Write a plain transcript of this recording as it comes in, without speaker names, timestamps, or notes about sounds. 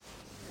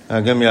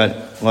今日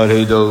我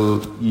哋去到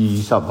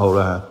20號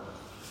啦。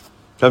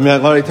琴日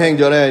我哋聽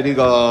咗呢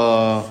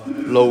個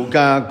路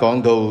加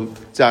講到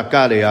匝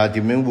加利亞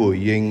點樣回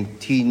應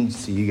天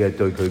使嘅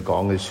對佢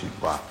講嘅說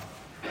話。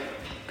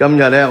今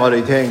日呢，我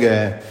哋聽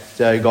嘅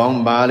就係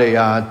講瑪利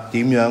亞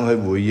點樣去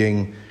回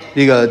應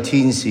呢個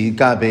天使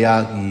加比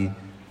厄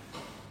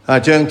爾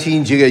將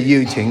天主嘅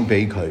邀請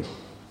俾佢，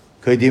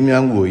佢點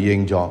樣回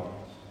應咗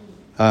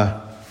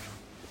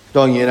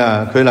當然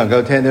啦，佢能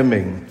夠聽得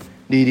明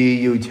呢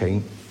啲邀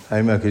請，係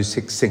因為佢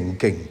識聖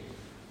經，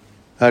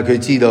佢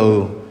知道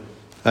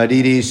呢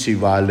啲說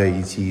話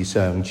嚟自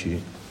上主。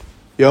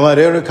讓我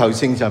哋都求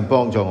聖神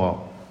幫助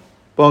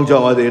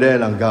我哋咧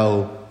能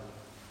夠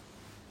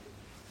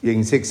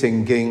認識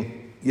聖經，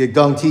亦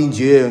當天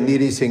主用呢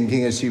啲聖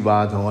經嘅說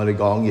話同我哋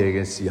講嘢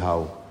嘅時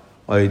候，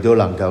我哋都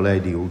能夠咧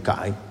了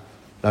解，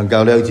能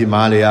夠咧好似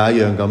瑪利亞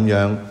一樣咁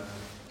樣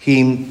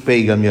謙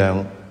卑咁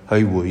樣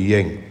去回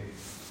應。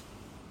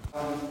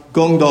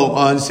恭讀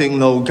按聖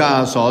路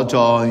加所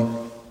載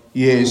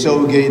耶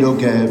穌基督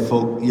嘅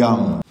福音。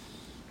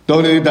到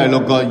了第6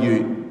個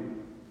月，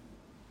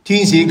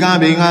天使加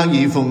比厄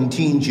爾奉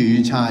天主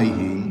差遣，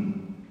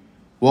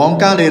往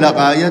加利肋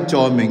亞一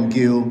座名叫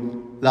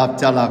納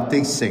匝肋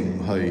的城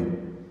去，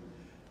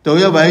到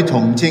一位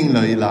童貞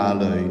女那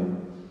裏，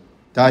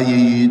她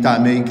已與達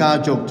味家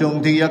族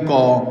中的一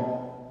個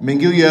名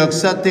叫若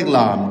瑟的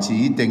男子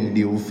訂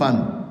了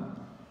婚。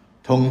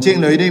童貞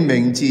女的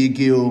名字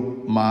叫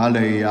瑪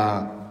利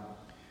亞。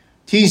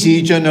天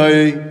使進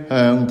去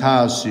向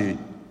她說：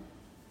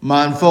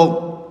萬福，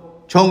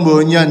充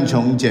滿恩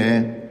寵者，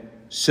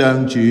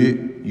上主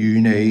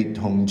與你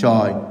同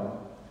在。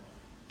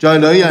在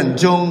女人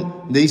中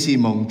你是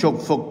蒙祝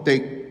福的。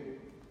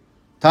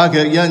她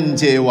卻因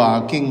這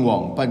話驚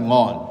惶不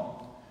安，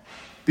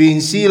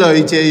便思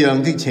慮這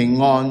樣的請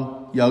安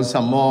有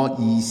什麼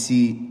意思。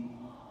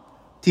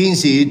天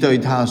使對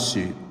她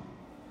說：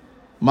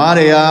瑪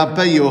利亞，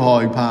不要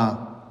害怕，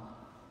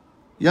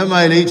因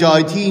為你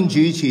在天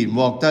主前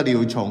獲得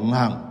了寵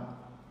幸。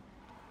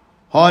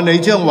看你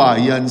將懷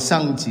孕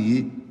生子，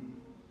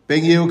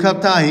並要給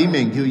他起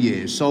名叫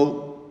耶穌。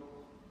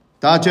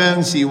他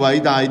將是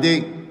偉大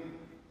的，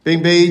並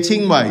被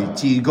稱為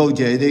至高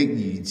者的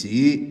兒子。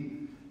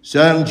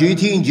上主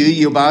天主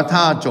要把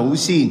他祖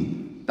先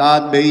達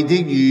味的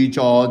御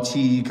座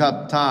賜給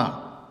他，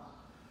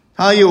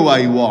他要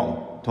為王，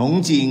統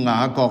治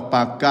雅各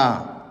伯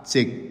家，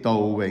直到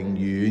永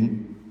遠。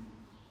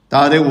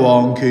他的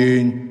王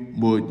權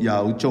沒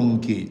有終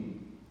結。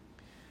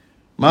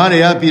瑪利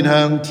亞便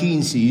向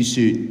天使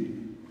說：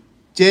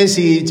這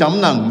事怎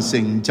能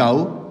成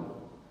就？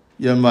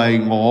因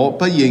為我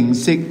不認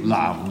識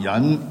男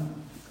人。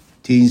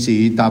天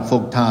使答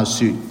覆他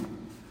說：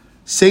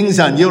聖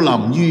神要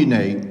臨於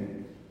你，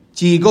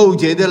至高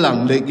者的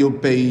能力要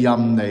庇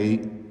蔭你，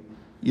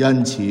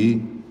因此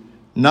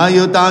那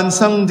要誕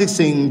生的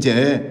聖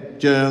者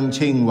將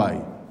稱為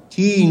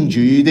天主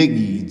的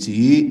兒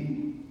子。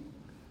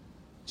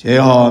且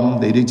看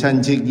你的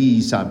親戚依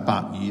撒伯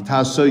爾，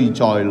她雖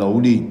在老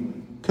年，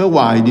卻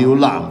懷了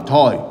男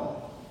胎，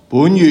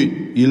本月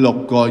已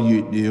6個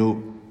月了。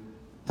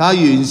她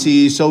原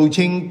是素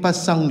稱不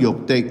生育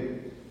的，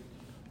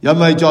因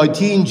為在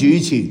天主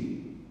前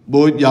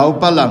沒有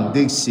不能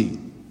的事。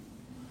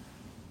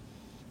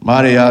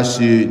瑪利亞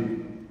說：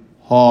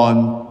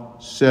看，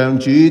上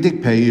主的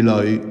婢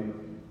女，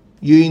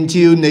願照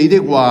你的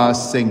話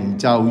成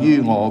就於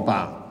我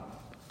吧。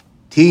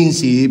天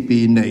使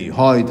便離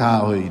開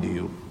他去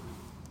了。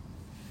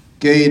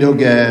基督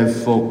嘅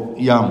福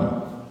音。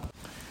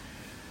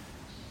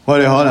我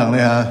哋可能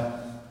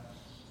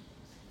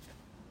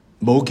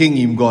冇經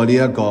驗過呢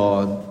一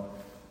個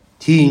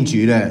天主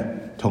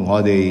同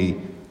我哋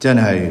真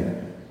係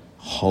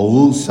好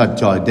實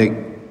在的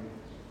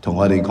同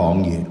我哋講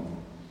嘢。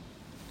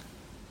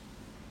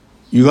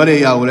如果你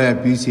有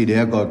表示你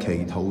一個祈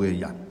禱嘅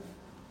人；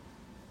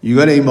如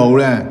果你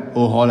冇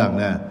好可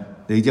能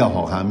你之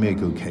後學下咩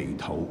叫祈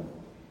禱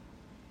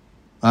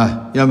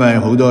因為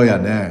好多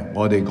人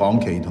我哋講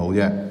祈禱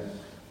啫，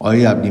我一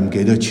日念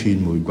幾多串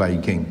玫瑰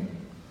經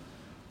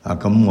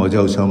咁我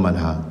就想問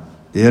下，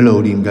你一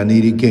路念緊呢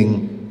啲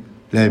經，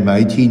你係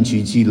咪喺天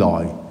主之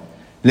內？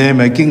你係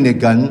咪經歷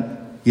緊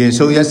耶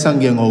穌一生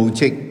嘅奧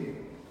蹟？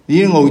呢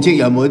啲奧蹟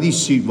有冇一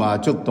啲說話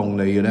觸動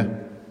你嘅呢？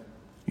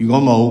如果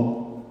冇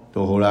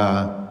都好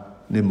啦，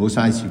你唔好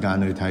嘥時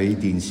間去睇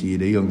電視，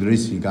你用咗啲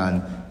時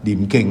間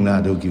念經啦，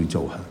都叫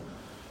做下。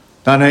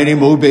但係你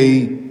冇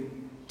被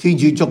天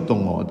主觸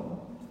動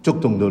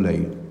到你。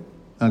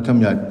今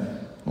日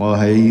我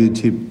喺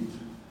YouTube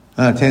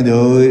聽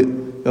到一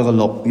個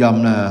錄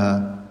音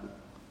啦，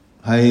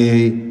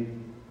係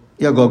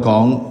一個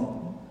講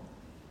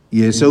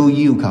耶穌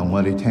要求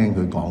我哋聽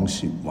佢講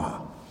說話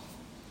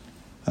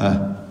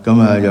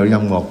咁有音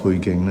樂背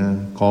景啦，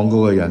講嗰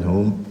個人好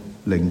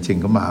寧靜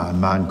咁慢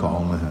慢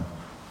講啦。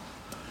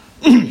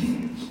呢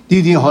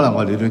啲可能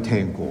我哋都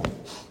聽過。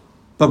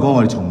不過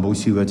我哋從冇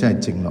試過真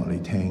係靜落嚟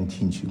聽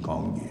天主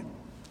講嘢。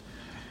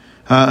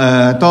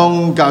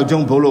當教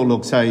宗保祿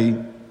6世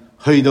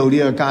去到呢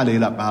個加里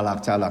肋亞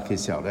納匝肋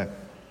嘅時候咧，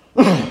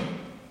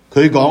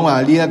佢講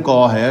話呢一個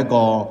係一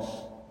個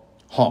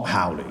學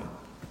校嚟，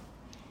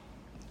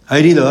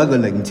喺呢度一個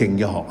寧靜嘅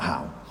學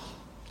校，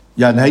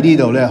人喺呢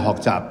度咧學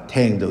習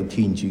聽到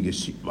天主嘅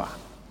說話。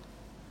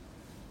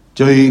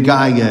最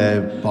佳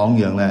嘅榜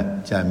樣咧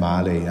就係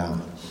瑪利亞，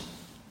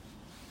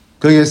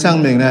佢嘅生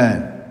命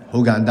咧好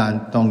簡單，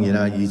當然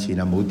啦，以前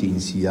啊冇電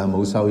視啊，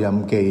冇收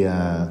音機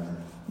啊，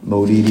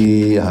冇呢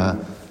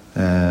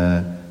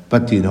啲不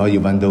斷可以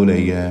揾到你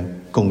嘅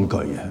工具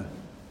啊。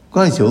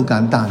嗰陣時好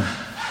簡單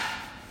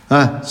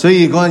啊，所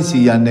以嗰陣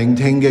時人聆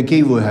聽嘅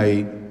機會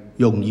係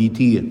容易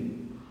啲嘅。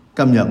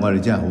今日我哋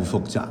真係好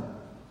複雜，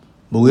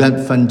冇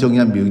一分鐘一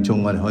秒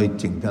鐘我哋可以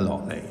靜得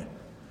落嚟。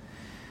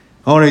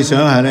我哋想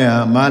下咧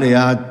啊，瑪利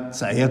亞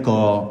就係一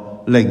個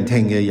聆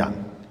聽嘅人，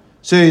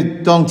所以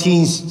當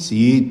天使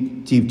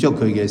接觸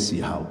佢嘅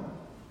時候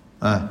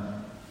啊，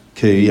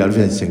佢有呢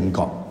份醒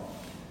覺，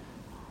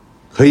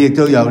佢亦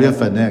都有一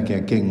份咧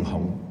嘅驚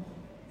恐，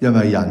因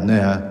為人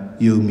咧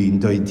要面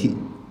對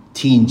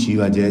天主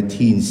或者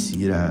天使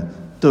咧，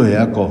都係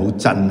一個好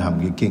震撼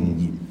嘅經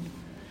驗。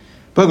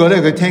不過咧，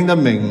佢聽得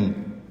明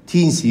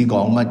天使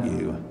講乜嘢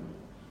喎？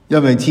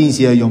因為天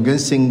使係用緊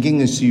聖經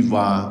嘅說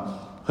話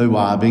去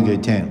話俾佢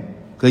聽，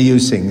佢要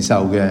承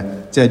受嘅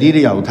就係呢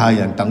啲猶太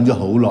人等咗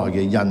好耐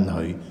嘅恩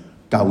許，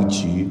救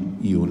主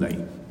要嚟。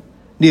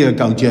呢個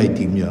救主係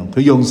點樣？佢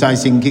用晒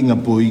聖經嘅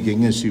背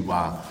景嘅說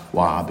話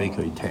話俾佢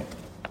聽，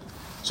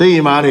所以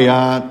瑪利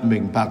亞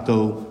明白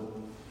到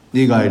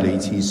呢個係嚟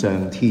自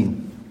上天，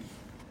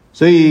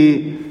所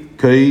以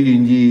佢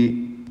願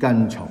意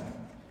跟從。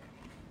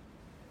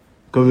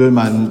佢會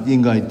問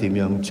應該點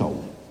樣做，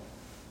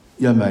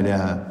因為咧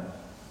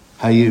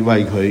係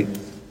為佢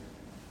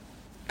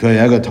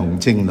係一個童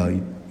貞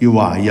女，要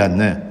懷孕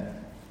咧，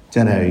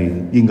真係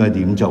應該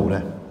點做咧？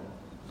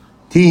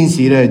天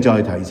使咧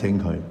再提醒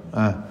佢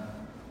啊，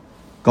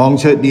講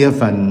出呢一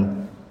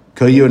份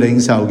佢要領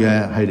受嘅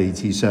係嚟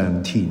自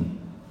上天，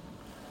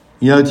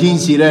然後天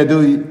使咧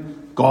都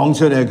講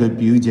出咧佢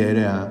表姐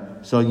咧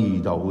所遇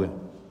到嘅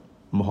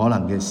唔可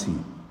能嘅事，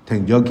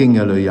停咗經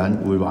嘅女人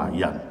會懷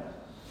孕。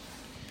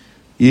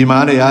而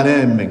瑪利亞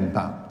咧明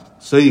白，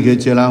所以佢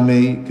最後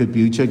尾佢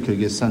表出佢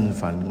嘅身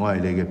份，我係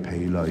你嘅婢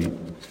女，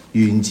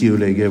願照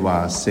你嘅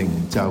話成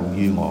就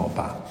於我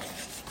吧。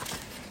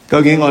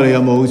究竟我哋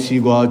有冇試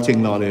過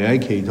靜落嚟喺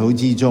祈禱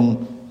之中，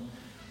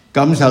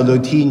感受到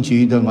天主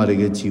對我哋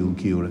嘅召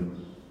叫咧？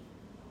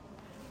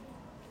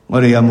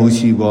我哋有冇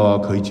試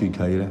過拒絕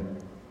佢咧？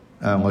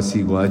我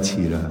試過一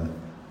次啦，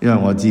因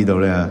為我知道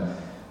咧，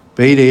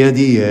俾你一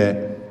啲嘢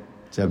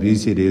就表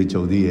示你要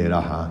做啲嘢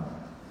啦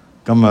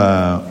吓。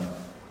咁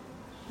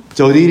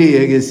做呢啲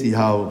嘢嘅時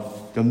候，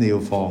咁你要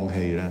放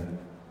棄啦。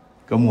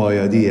咁我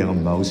有啲嘢我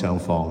唔係好想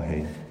放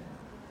棄，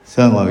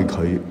所以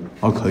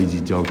我拒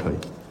絕咗佢。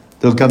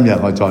到今日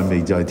我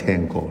未再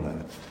聽過啦。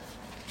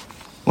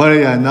我哋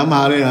人諗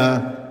下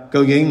咧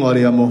究竟我哋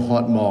有冇渴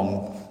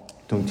望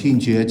同天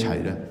主一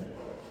齊咧？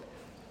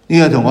呢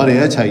個同我哋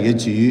一齊嘅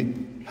主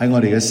喺我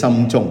哋嘅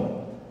心中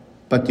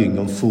不斷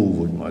咁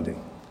呼喚我哋。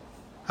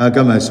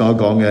今日所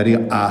講嘅呢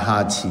個亞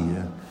哈次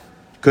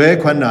佢喺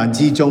困難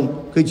之中，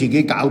佢自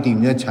己搞掂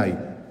一切，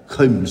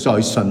佢唔再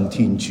信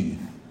天主。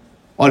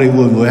我哋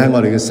會唔會喺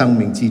我哋嘅生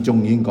命之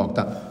中已經覺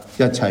得一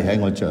切喺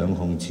我掌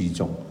控之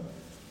中，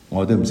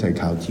我都唔使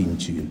靠天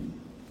主？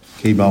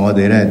希望我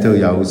哋咧都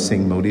有聖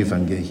母呢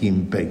份嘅謙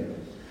卑，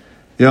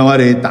讓我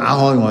哋打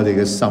開我哋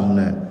嘅心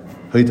咧，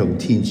去同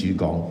天主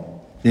講：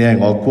你係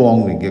我光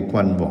榮嘅君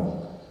王，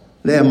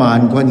你係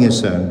萬軍嘅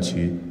上主，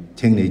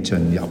請你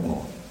進入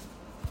我。